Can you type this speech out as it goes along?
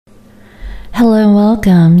Hello and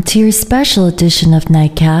welcome to your special edition of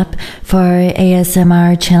Nightcap for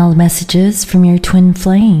ASMR channeled messages from your twin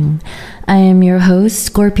flame. I am your host,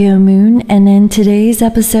 Scorpio Moon, and in today's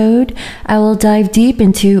episode, I will dive deep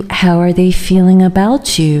into how are they feeling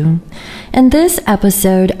about you. In this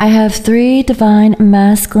episode, I have 3 divine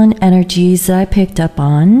masculine energies that I picked up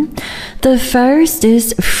on. The first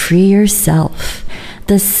is free yourself.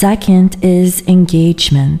 The second is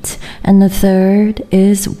engagement, and the third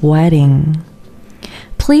is wedding.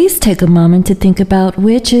 Please take a moment to think about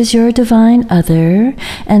which is your divine other,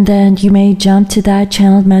 and then you may jump to that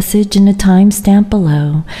channeled message in the timestamp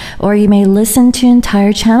below, or you may listen to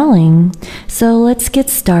entire channeling. So let's get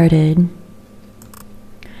started.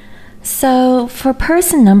 So for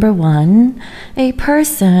person number 1, a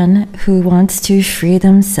person who wants to free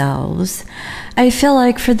themselves, I feel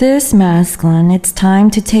like for this masculine, it's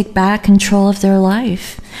time to take back control of their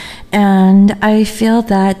life. And I feel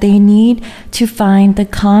that they need to find the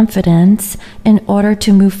confidence in order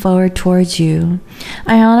to move forward towards you.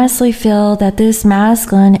 I honestly feel that this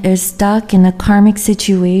masculine is stuck in a karmic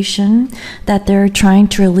situation that they're trying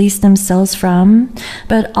to release themselves from,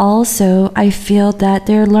 but also I feel that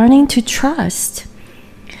they're learning to trust.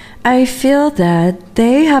 I feel that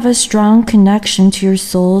they have a strong connection to your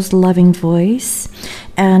soul's loving voice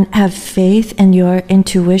and have faith in your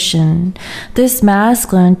intuition. This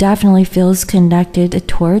masculine definitely feels connected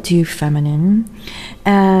towards you, feminine.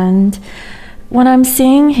 And what I'm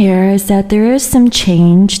seeing here is that there is some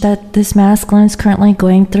change that this masculine is currently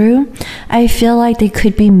going through. I feel like they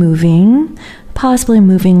could be moving, possibly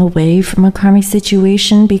moving away from a karmic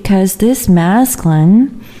situation, because this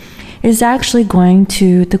masculine is actually going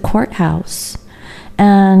to the courthouse.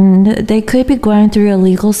 And they could be going through a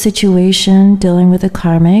legal situation dealing with a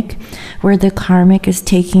karmic, where the karmic is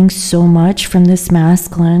taking so much from this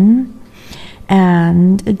masculine.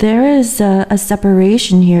 And there is a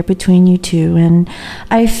separation here between you two. And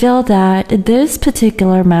I feel that this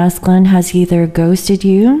particular masculine has either ghosted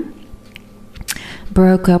you,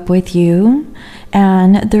 broke up with you,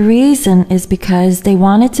 and the reason is because they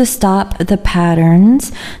wanted to stop the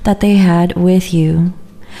patterns that they had with you.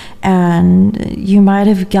 And you might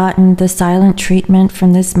have gotten the silent treatment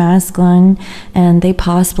from this masculine, and they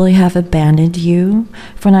possibly have abandoned you,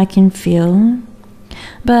 from what I can feel.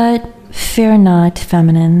 But fear not,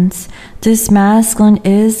 feminines. This masculine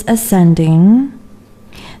is ascending.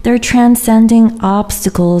 They're transcending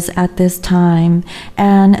obstacles at this time,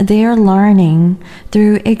 and they are learning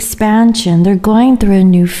through expansion. They're going through a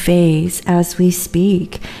new phase as we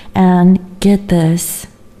speak. And get this,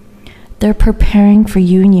 they're preparing for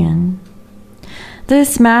union.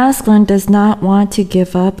 This masculine does not want to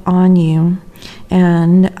give up on you.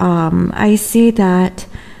 And I see that,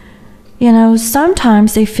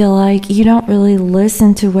 sometimes they feel like you don't really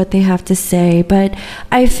listen to what they have to say. But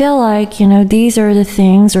I feel like, these are the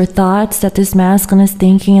things or thoughts that this masculine is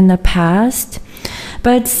thinking in the past.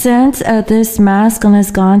 But since this masculine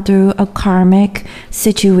has gone through a karmic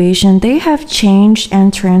situation, they have changed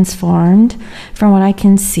and transformed from what I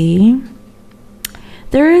can see.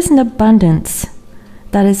 There is an abundance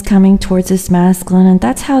that is coming towards this masculine, and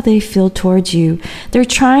that's how they feel towards you. They're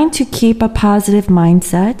trying to keep a positive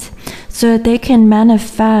mindset so that they can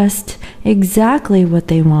manifest exactly what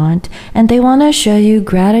they want, and they want to show you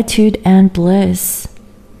gratitude and bliss.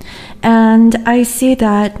 And I see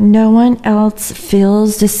that no one else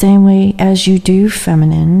feels the same way as you do,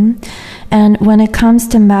 feminine. And when it comes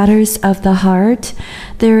to matters of the heart,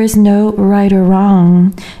 there is no right or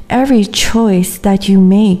wrong. Every choice that you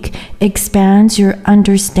make expands your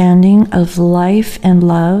understanding of life and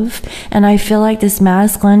love. And I feel like this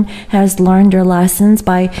masculine has learned their lessons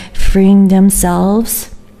by freeing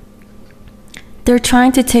themselves. They're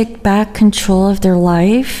trying to take back control of their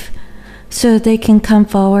life so they can come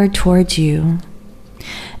forward towards you.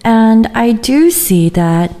 And I do see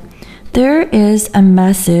that there is a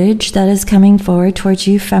message that is coming forward towards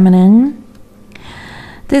you, feminine.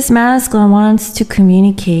 This masculine wants to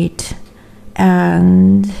communicate,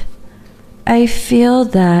 and I feel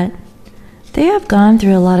that they have gone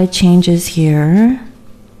through a lot of changes here.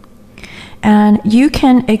 And you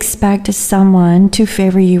can expect someone to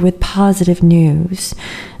favor you with positive news.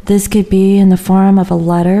 This could be in the form of a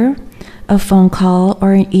letter, a phone call,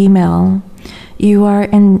 or an email. You are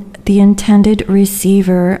the intended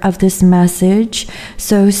receiver of this message,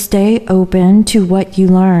 so stay open to what you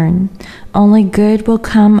learn. Only good will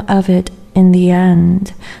come of it in the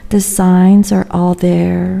end. The signs are all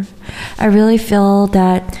there. I really feel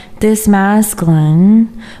that this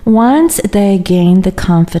masculine, once they gain the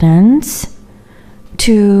confidence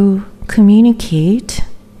to communicate,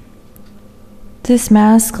 This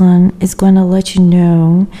masculine is going to let you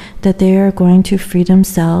know that they are going to free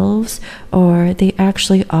themselves, or they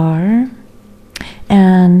actually are,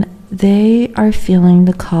 and they are feeling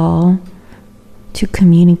the call to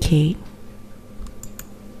communicate.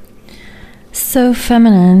 So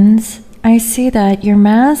feminines, I see that your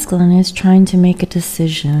masculine is trying to make a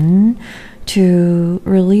decision to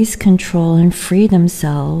release control and free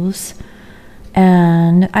themselves.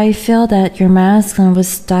 And I feel that your masculine was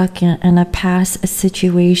stuck in a past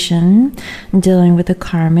situation dealing with a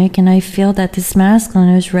karmic, and I feel that this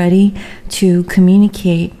masculine is ready to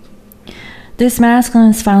communicate. This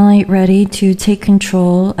masculine is finally ready to take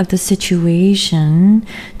control of the situation,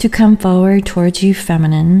 to come forward towards you,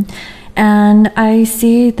 feminine. And I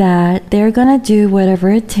see that they're going to do whatever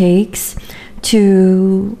it takes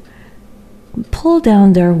to pull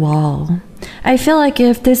down their wall. I feel like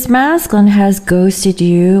if this masculine has ghosted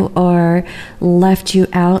you or left you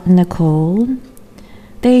out in the cold,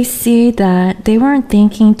 they see that they weren't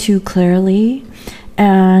thinking too clearly,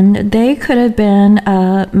 and they could have been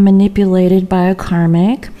manipulated by a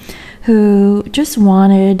karmic who just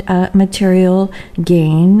wanted material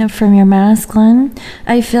gain from your masculine.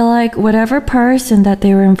 I feel like whatever person that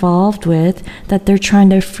they were involved with, that they're trying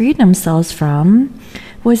to free themselves from,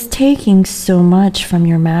 was taking so much from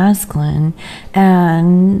your masculine,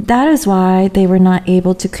 and that is why they were not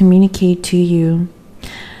able to communicate to you.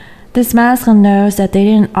 This masculine knows that they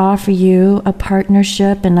didn't offer you a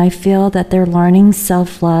partnership, and I feel that they're learning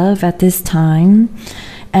self-love at this time,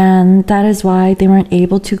 and that is why they weren't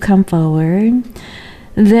able to come forward.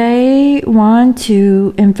 They want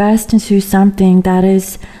to invest into something that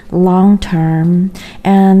is long-term,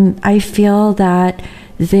 and I feel that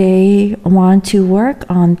they want to work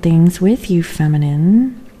on things with you,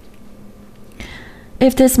 feminine.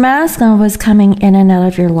 If this masculine was coming in and out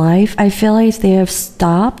of your life, I feel like they have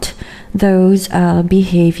stopped those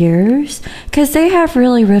behaviors, because they have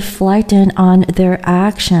really reflected on their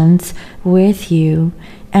actions with you,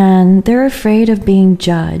 and they're afraid of being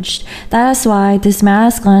judged. That is why this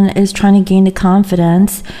masculine is trying to gain the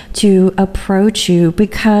confidence to approach you,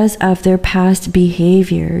 because of their past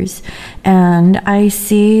behaviors. And I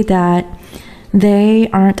see that they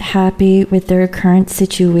aren't happy with their current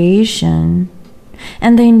situation,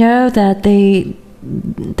 and they know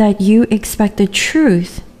that you expect the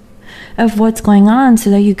truth of what's going on, so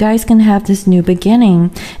that you guys can have this new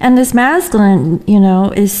beginning. And this masculine,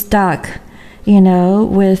 is stuck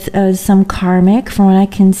with some karmic, from what I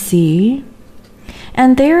can see,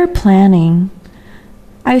 and they're planning.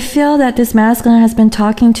 I feel that this masculine has been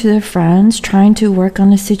talking to their friends, trying to work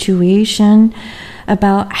on the situation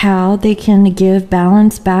about how they can give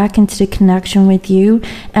balance back into the connection with you,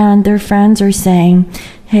 and their friends are saying,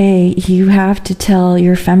 hey, you have to tell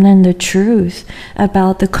your feminine the truth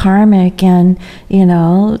about the karmic, and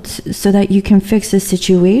so that you can fix the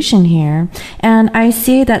situation here. And I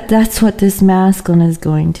see that that's what this masculine is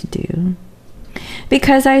going to do,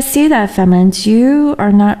 because I see that, feminines, you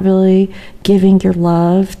are not really giving your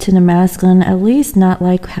love to the masculine, at least not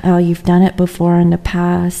like how you've done it before in the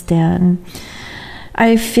past. And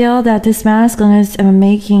I feel that this masculine is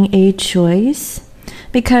making a choice,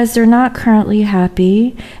 because they're not currently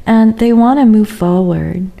happy and they want to move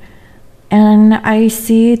forward. And I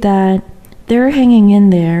see that they're hanging in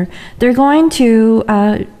there. They're going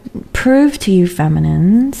to prove to you,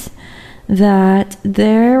 feminines, that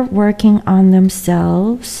they're working on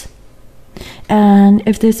themselves. And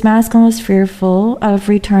if this masculine was fearful of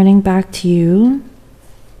returning back to you,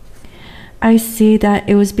 I see that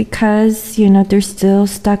it was because, they're still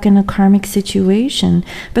stuck in a karmic situation,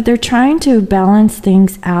 but they're trying to balance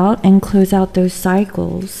things out and close out those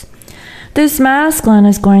cycles. This masculine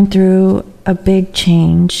is going through a big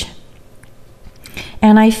change.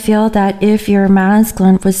 And I feel that if your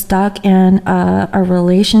masculine was stuck in a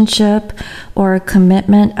relationship or a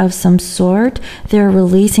commitment of some sort, they're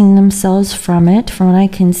releasing themselves from it, from what I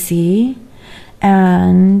can see.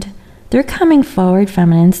 And they're coming forward,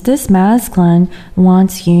 feminines. This masculine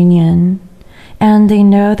wants union, and they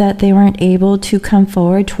know that they weren't able to come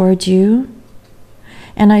forward towards you.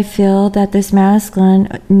 And I feel that this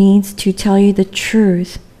masculine needs to tell you the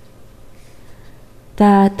truth,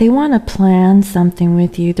 that they want to plan something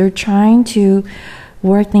with you. They're trying to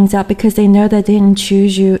work things out because they know that they didn't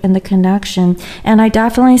choose you in the connection. And I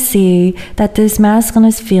definitely see that this masculine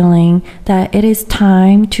is feeling that it is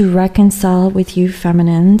time to reconcile with you,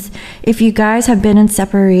 feminines. If you guys have been in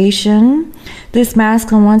separation, this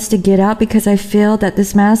masculine wants to get out, because I feel that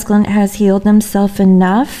this masculine has healed themselves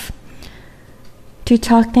enough to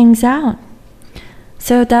talk things out.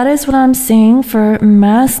 So that is what I'm seeing for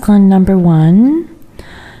masculine number 1.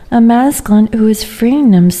 a masculine who is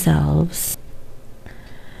freeing themselves.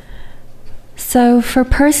 So for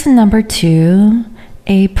person number 2,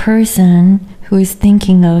 a person who is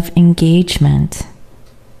thinking of engagement,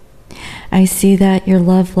 I see that your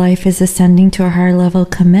love life is ascending to a higher level of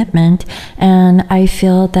commitment, and I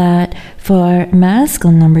feel that for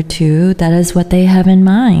masculine number 2, that is what they have in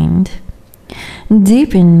mind.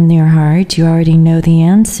 Deep in your heart, you already know the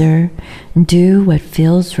answer. Do what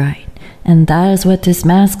feels right. And that is what this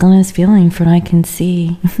masculine is feeling, from what I can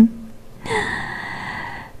see.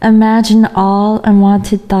 Imagine all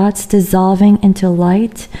unwanted thoughts dissolving into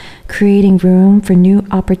light, creating room for new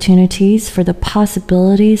opportunities, for the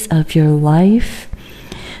possibilities of your life.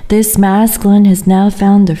 This masculine has now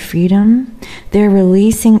found the freedom. They're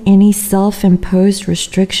releasing any self-imposed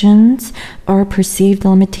restrictions or perceived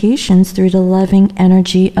limitations through the loving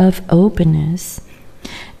energy of openness.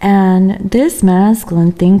 And this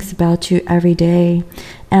masculine thinks about you every day,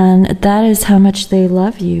 and that is how much they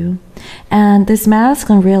love you. And this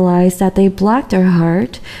masculine realized that they blocked their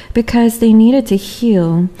heart because they needed to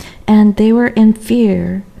heal, and they were in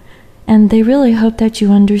fear, and they really hope that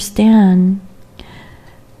you understand.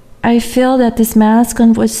 I feel that this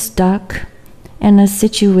masculine was stuck in a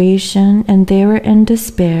situation and they were in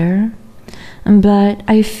despair. But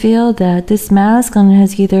I feel that this masculine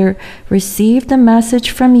has either received a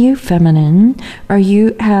message from you, feminine, or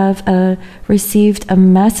you have received a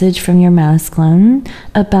message from your masculine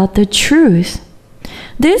about the truth.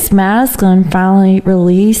 This masculine finally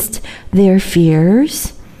released their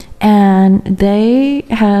fears, and they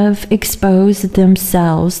have exposed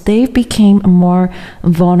themselves. They became more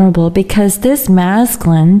vulnerable because this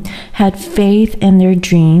masculine had faith in their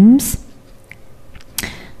dreams.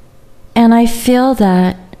 And I feel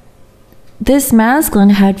that this masculine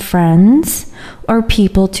had friends or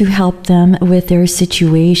people to help them with their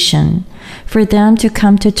situation, for them to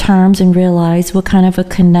come to terms and realize what kind of a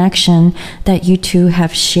connection that you two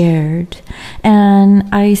have shared. And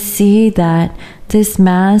I see that this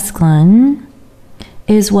masculine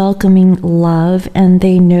is welcoming love, and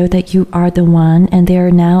they know that you are the one, and they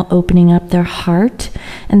are now opening up their heart,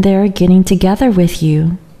 and they are getting together with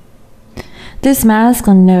you. This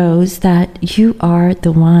masculine knows that you are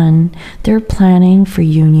the one. They're planning for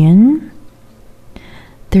union.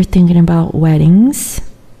 They're thinking about weddings.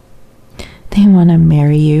 They want to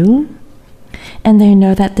marry you. And they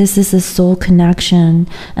know that this is a soul connection,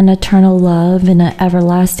 an eternal love, and an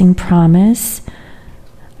everlasting promise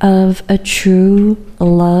of a true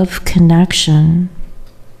love connection.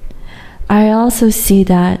 I also see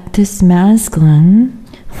that this masculine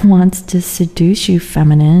wants to seduce you,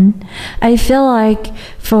 feminine. I feel like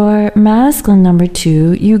for masculine number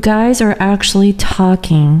 2, you guys are actually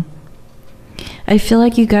talking. I feel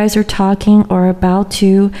like you guys are talking or about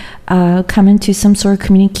to come into some sort of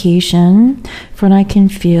communication. From what I can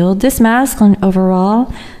feel, this masculine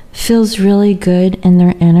overall feels really good in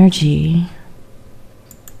their energy.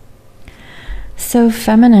 So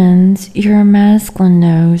feminines, your masculine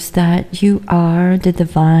knows that you are the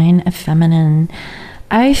divine feminine.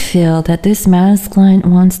 I feel that this masculine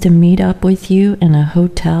wants to meet up with you in a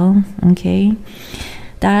hotel, okay?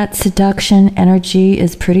 That seduction energy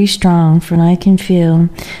is pretty strong from what I can feel.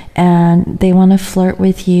 And they want to flirt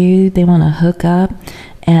with you, they want to hook up.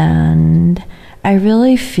 And I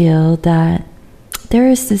really feel that there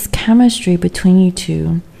is this chemistry between you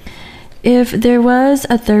two. If there was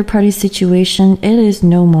a third-party situation, it is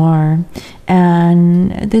no more.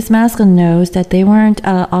 And this masculine knows that they weren't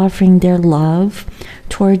offering their love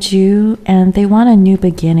towards you, and they want a new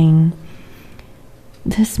beginning.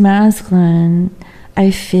 This masculine,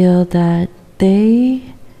 I feel that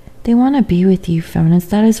they want to be with you,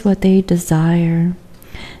 feminists. That is what they desire.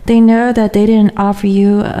 They know that they didn't offer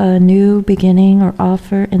you a new beginning or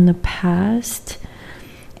offer in the past,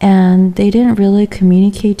 and they didn't really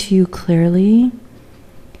communicate to you clearly.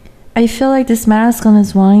 I feel like this masculine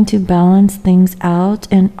is wanting to balance things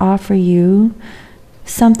out and offer you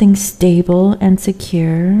something stable and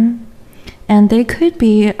secure. And they could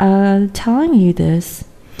be telling you this.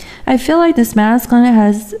 I feel like this masculine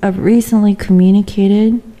has recently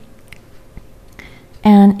communicated,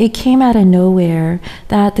 and it came out of nowhere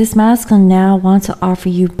that this masculine now wants to offer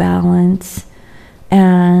you balance.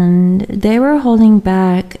 And they were holding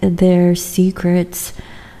back their secrets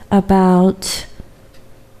about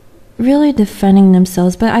really defending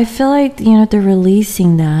themselves. But I feel like, they're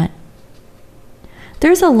releasing that.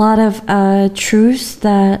 There's a lot of truths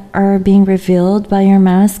that are being revealed by your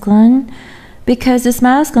masculine, because this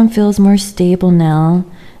masculine feels more stable now,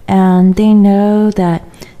 and they know that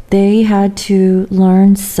they had to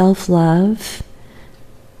learn self-love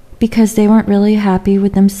because they weren't really happy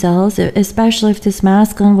with themselves, especially if this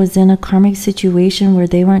masculine was in a karmic situation where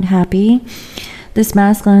they weren't happy. This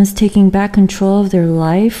masculine is taking back control of their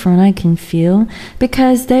life, from what I can feel,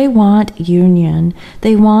 because they want union.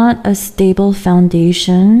 They want a stable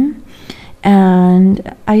foundation.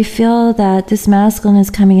 And I feel that this masculine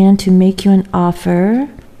is coming in to make you an offer.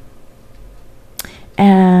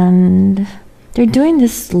 And they're doing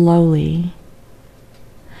this slowly.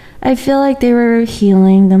 I feel like they were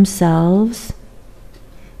healing themselves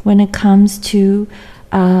when it comes to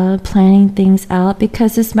planning things out,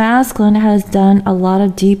 because this masculine has done a lot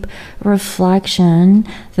of deep reflection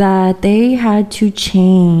that they had to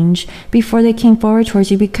change before they came forward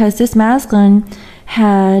towards you, because this masculine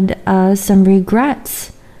had some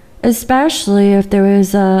regrets, especially if there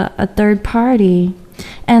was a third party,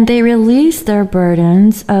 and they released their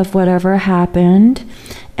burdens of whatever happened.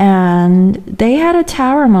 And they had a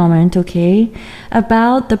tower moment, okay,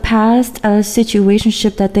 about the past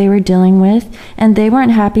situationship that they were dealing with, and they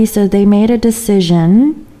weren't happy, so they made a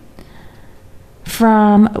decision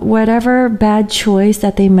from whatever bad choice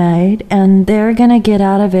that they made, and they're gonna get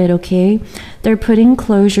out of it, okay? They're putting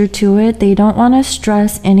closure to it. They don't want to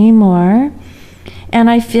stress anymore. And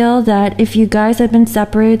I feel that if you guys have been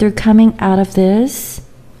separated, they're coming out of this,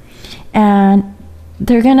 and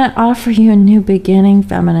they're gonna offer you a new beginning,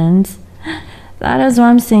 feminines. That is what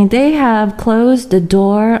I'm saying. They have closed the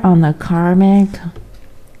door on the karmic,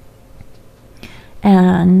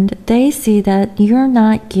 and they see that you're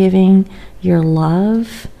not giving your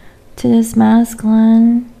love to this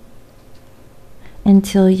masculine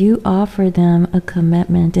until you offer them a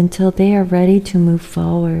commitment, until they are ready to move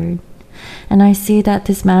forward. And I see that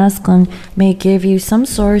this masculine may give you some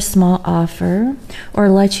sort of small offer, or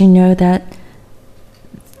let you know that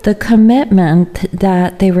the commitment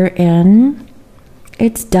that they were in,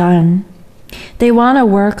 it's done. They want to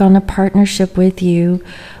work on a partnership with you.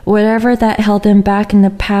 Whatever that held them back in the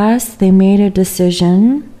past, they made a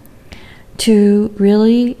decision to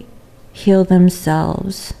really heal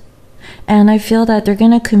themselves. And I feel that they're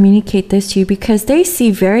going to communicate this to you, because they see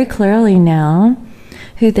very clearly now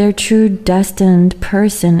who their true destined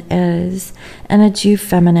person is. And it's you,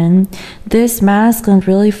 feminine. This masculine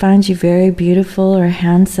really finds you very beautiful or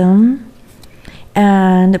handsome,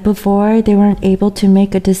 and before they weren't able to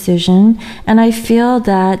make a decision. And I feel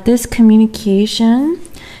that this communication,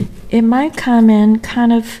 it might come in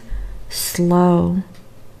kind of slow.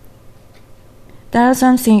 That's what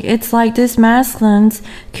I'm saying. It's like this masculine's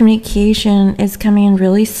communication is coming in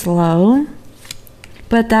really slow.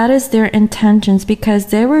 But that is their intentions, because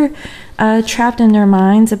they were trapped in their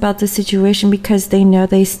minds about the situation, because they know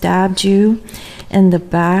they stabbed you in the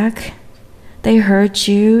back. They hurt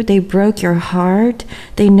you. They broke your heart.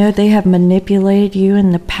 They know they have manipulated you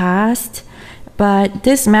in the past. But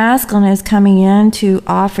this masculine is coming in to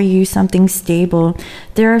offer you something stable.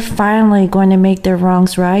 They're finally going to make their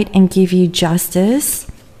wrongs right and give you justice,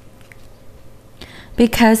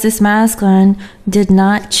 because this masculine did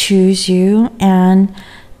not choose you. And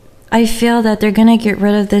I feel that they're going to get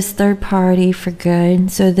rid of this third party for good,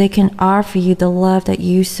 so they can offer you the love that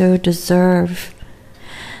you so deserve.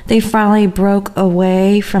 They finally broke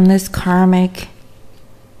away from this karmic,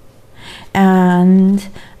 and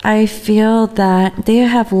I feel that they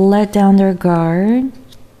have let down their guard,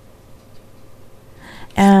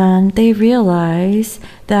 and they realize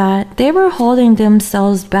that they were holding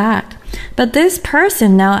themselves back. But this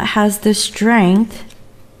person now has the strength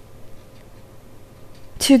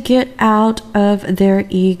to get out of their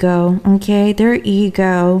ego, okay? Their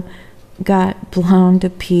ego got blown to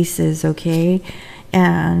pieces, okay?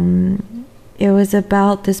 And it was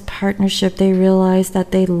about this partnership. They realized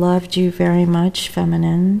that they loved you very much,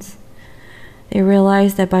 feminines. They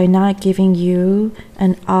realized that by not giving you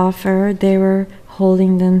an offer, they were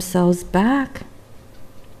holding themselves back.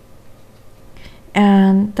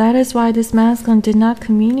 And that is why this masculine did not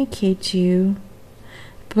communicate to you.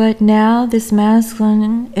 But now this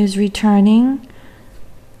masculine is returning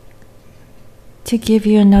to give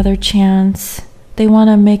you another chance. They want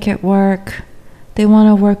to make it work. They want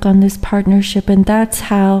to work on this partnership. And that's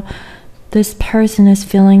how this person is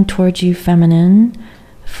feeling towards you, feminine,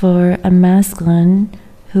 for a masculine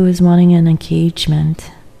who is wanting an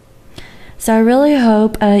engagement. So I really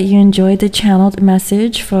hope you enjoyed the channeled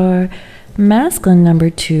message for masculine number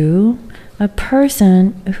 2, a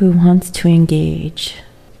person who wants to engage.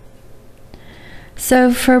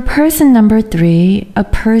 So for person number 3, a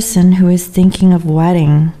person who is thinking of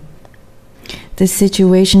wedding. This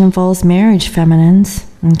situation involves marriage, feminines,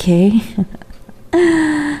 okay?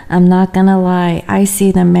 I'm not gonna lie, I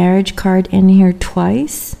see the marriage card in here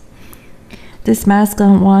twice. This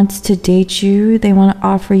masculine wants to date you. They want to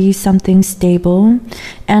offer you something stable.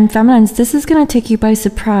 And feminines, this is going to take you by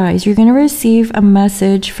surprise. You're going to receive a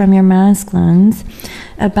message from your masculines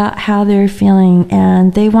about how they're feeling,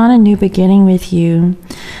 and they want a new beginning with you.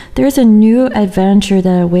 There's a new adventure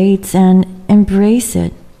that awaits, and embrace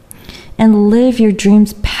it and live your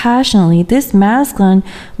dreams passionately. This masculine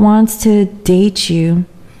wants to date you.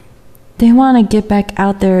 They want to get back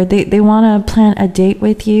out there. They want to plan a date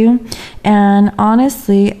with you. And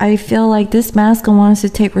honestly, I feel like this masculine wants to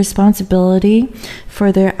take responsibility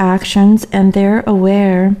for their actions, and they're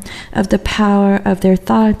aware of the power of their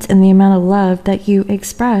thoughts and the amount of love that you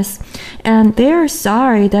express. And they are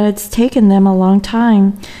sorry that it's taken them a long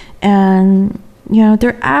time. And, you know,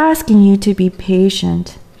 they're asking you to be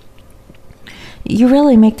patient. You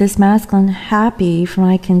really make this masculine happy from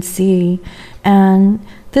what I can see. And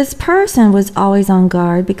this person was always on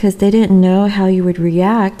guard because they didn't know how you would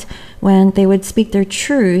react when they would speak their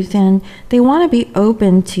truth, and they want to be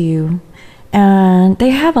open to you. And they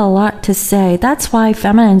have a lot to say. That's why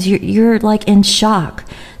feminines, you're like in shock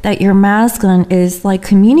that your masculine is like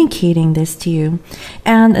communicating this to you.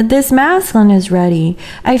 And this masculine is ready.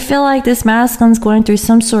 I feel like this masculine's going through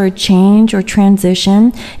some sort of change or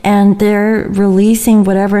transition, and they're releasing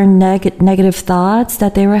whatever negative thoughts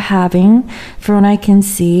that they were having, from what I can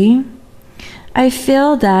see. I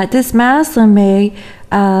feel that this masculine may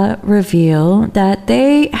reveal that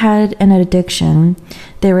they had an addiction.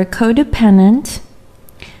 They were codependent.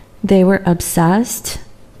 They were obsessed.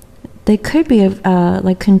 They could be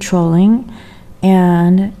like controlling,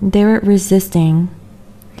 and they were resisting.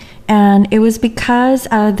 And it was because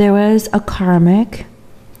there was a karmic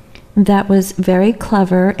that was very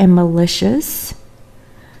clever and malicious,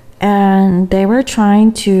 and they were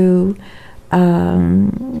trying to,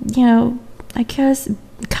 you know, I guess,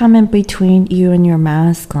 come in between you and your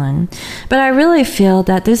masculine. But I really feel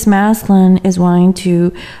that this masculine is wanting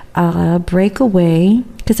to break away,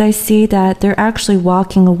 because I see that they're actually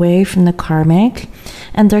walking away from the karmic,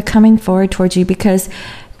 and they're coming forward towards you, because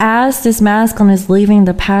as this masculine is leaving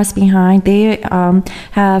the past behind, they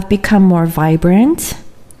have become more vibrant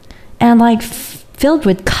and like filled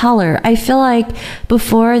with color. I feel like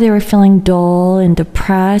before they were feeling dull and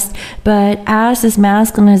depressed, but as this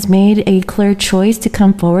masculine has made a clear choice to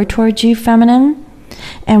come forward towards you, feminine,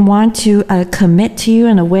 and want to commit to you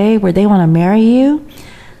in a way where they want to marry you,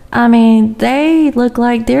 I mean, they look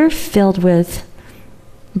like they're filled with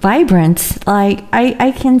vibrance. Like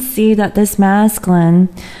I can see that this masculine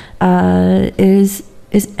is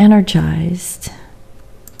energized.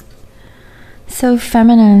 So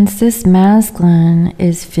feminines, this masculine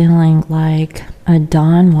is feeling like a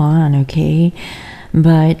Don Juan, okay?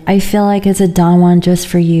 But I feel like it's a Don Juan just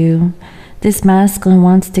for you. This masculine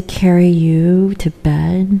wants to carry you to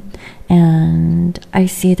bed, and I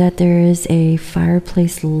see that there is a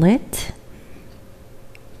fireplace lit,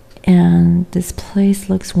 and this place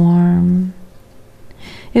looks warm.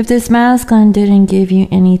 If this masculine didn't give you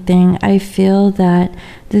anything, I feel that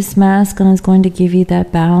this masculine is going to give you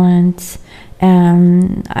that balance.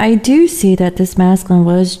 And I do see that this masculine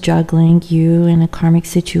was juggling you in a karmic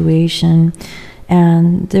situation,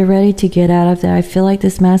 and they're ready to get out of that. I feel like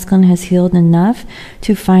this masculine has healed enough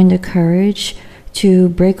to find the courage to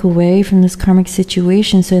break away from this karmic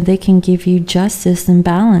situation so they can give you justice and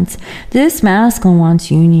balance. This masculine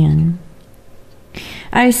wants union.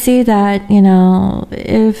 I see that, you know,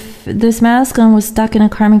 if this masculine was stuck in a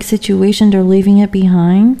karmic situation, they're leaving it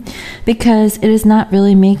behind because it is not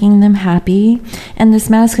really making them happy. And this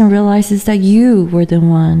masculine realizes that you were the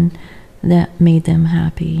one that made them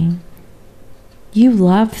happy. You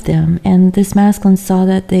loved them, and this masculine saw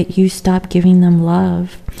that you stopped giving them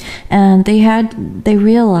love, and they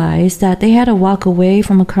realized that they had to walk away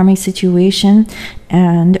from a karmic situation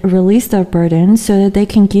and release their burden so that they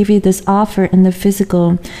can give you this offer in the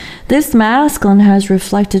physical. This masculine has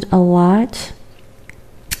reflected a lot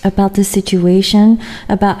about the situation,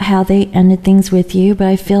 about how they ended things with you, but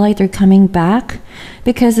I feel like they're coming back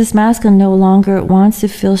because this masculine no longer wants to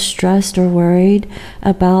feel stressed or worried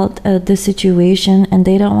about the situation, and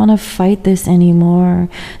they don't want to fight this anymore.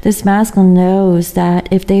 This masculine knows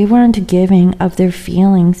that if they weren't giving of their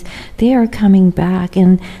feelings, they are coming back.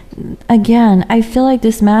 And again, I feel like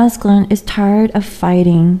this masculine is tired of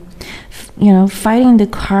fighting, you know, fighting the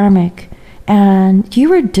karmic. And you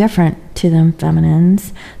were different to them,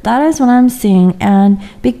 feminines. That is what I'm seeing. And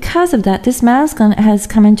because of that, this masculine has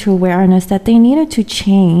come into awareness that they needed to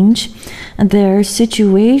change their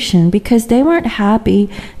situation because they weren't happy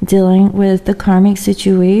dealing with the karmic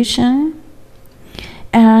situation.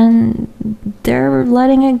 And they're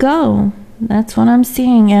letting it go. That's what I'm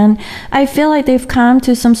seeing. And I feel like they've come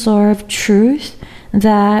to some sort of truth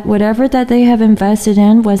that whatever that they have invested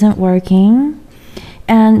in wasn't working.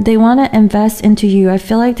 And they want to invest into you. I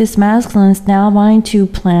feel like this masculine is now wanting to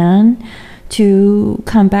plan to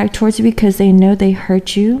come back towards you because they know they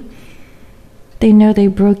hurt you. They know they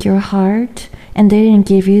broke your heart and they didn't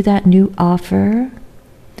give you that new offer.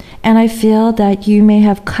 And I feel that you may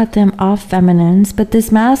have cut them off, feminines, but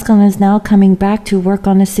this masculine is now coming back to work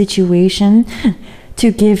on a situation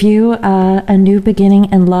to give you a new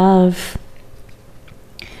beginning in love.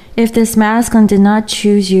 If this masculine did not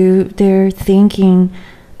choose you, they're thinking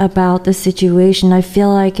about the situation. I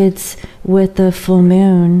feel like it's with the full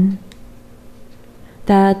moon,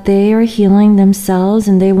 that they are healing themselves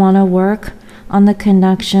and they want to work on the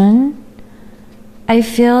connection. I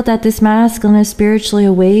feel that this masculine is spiritually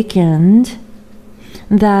awakened,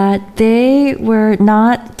 that they were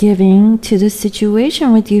not giving to the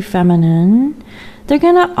situation with you, feminine. They're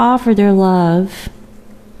going to offer their love.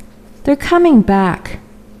 They're coming back.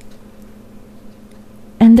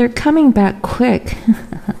 And they're coming back quick.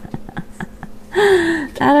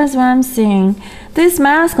 That is what I'm seeing. This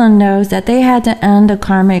masculine knows that they had to end a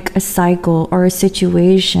karmic cycle or a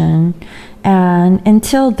situation. And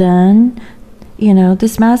until then, you know,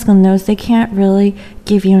 this masculine knows they can't really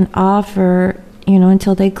give you an offer, you know,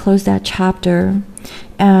 until they close that chapter.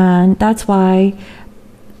 And that's why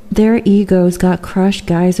their egos got crushed,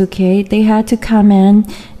 guys, okay? They had to come in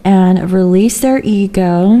and release their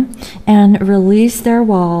ego and release their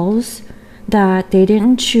walls, that they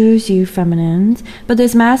didn't choose you, feminines. But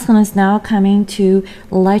this masculine is now coming to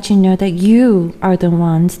let you know that you are the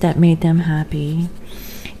ones that made them happy.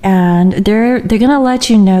 And they're gonna let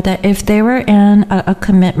you know that if they were in a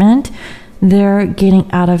commitment, they're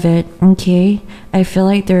getting out of it, okay? I feel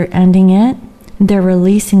like they're ending it. They're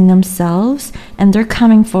releasing themselves and they're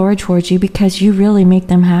coming forward towards you because you really make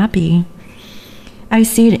them happy. I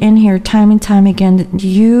see it in here time and time again that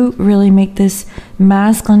you really make this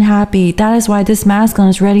masculine happy. That is why this masculine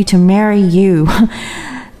is ready to marry you.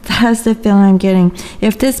 That's the feeling I'm getting.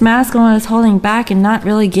 If this masculine is holding back and not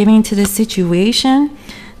really giving to this situation,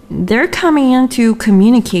 they're coming in to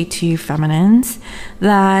communicate to you, feminines,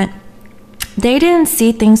 that they didn't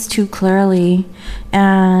see things too clearly,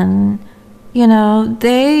 and you know,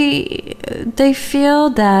 they feel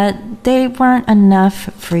that they weren't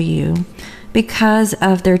enough for you because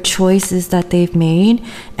of their choices that they've made,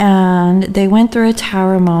 and they went through a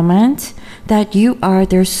tower moment, that you are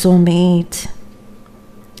their soulmate.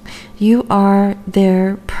 You are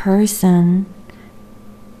their person.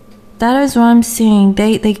 That is what I'm seeing.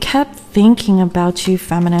 They kept thinking about you,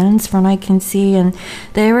 feminines, from what I can see, and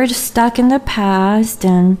they were just stuck in the past,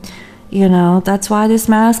 and you know, that's why this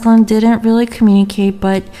masculine didn't really communicate,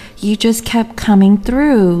 but you just kept coming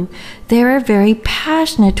through. They were very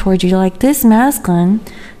passionate towards you. Like, this masculine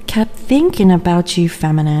kept thinking about you,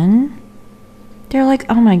 feminine. They're like,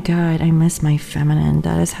 oh my God, I miss my feminine.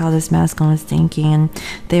 That is how this masculine was thinking. And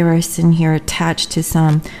they were sitting here attached to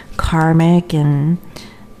some karmic, and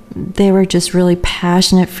they were just really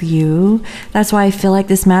passionate for you. That's why I feel like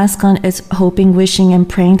this masculine is hoping, wishing, and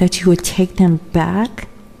praying that you would take them back.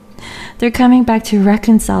 They're coming back to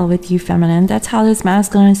reconcile with you, feminine. That's how this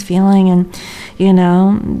masculine is feeling. And, you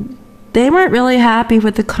know, they weren't really happy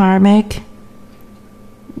with the karmic.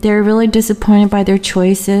 They're really disappointed by their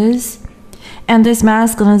choices. And this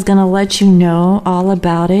masculine is going to let you know all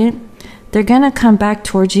about it. They're going to come back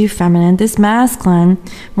towards you, feminine. This masculine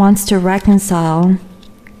wants to reconcile.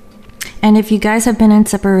 And if you guys have been in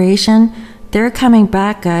separation, they're coming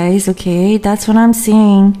back, guys, okay? That's what I'm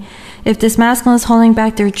seeing. If this masculine is holding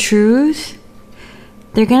back their truth,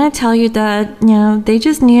 they're going to tell you that, you know, they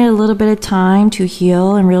just need a little bit of time to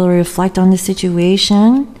heal and really reflect on the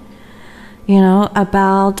situation, you know,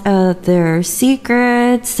 about their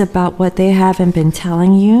secrets, about what they haven't been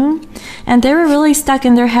telling you. And they were really stuck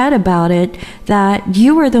in their head about it, that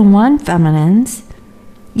you were the one, feminines.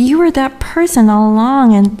 You were that person all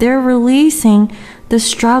along, and they're releasing the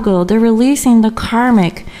struggle. They're releasing the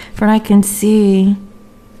karmic, from what I can see.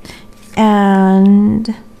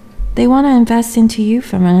 And they want to invest into you,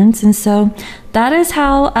 feminines. And so that is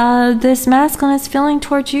how this masculine is feeling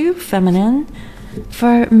towards you, feminine.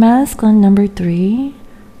 For masculine number 3,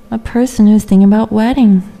 a person who's thinking about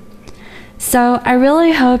wedding. So I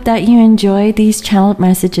really hope that you enjoyed these channeled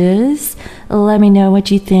messages. Let me know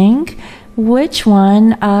what you think. Which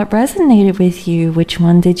one resonated with you? Which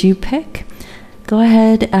one did you pick? Go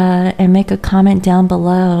ahead and make a comment down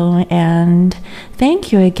below. And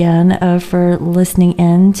thank you again for listening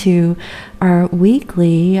in to our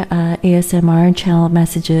weekly ASMR channel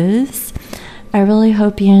messages. I really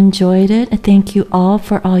hope you enjoyed it. Thank you all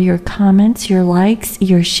for all your comments, your likes,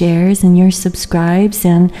 your shares, and your subscribes.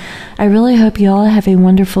 And I really hope you all have a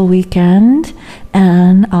wonderful weekend.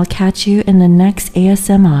 And I'll catch you in the next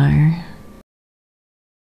ASMR.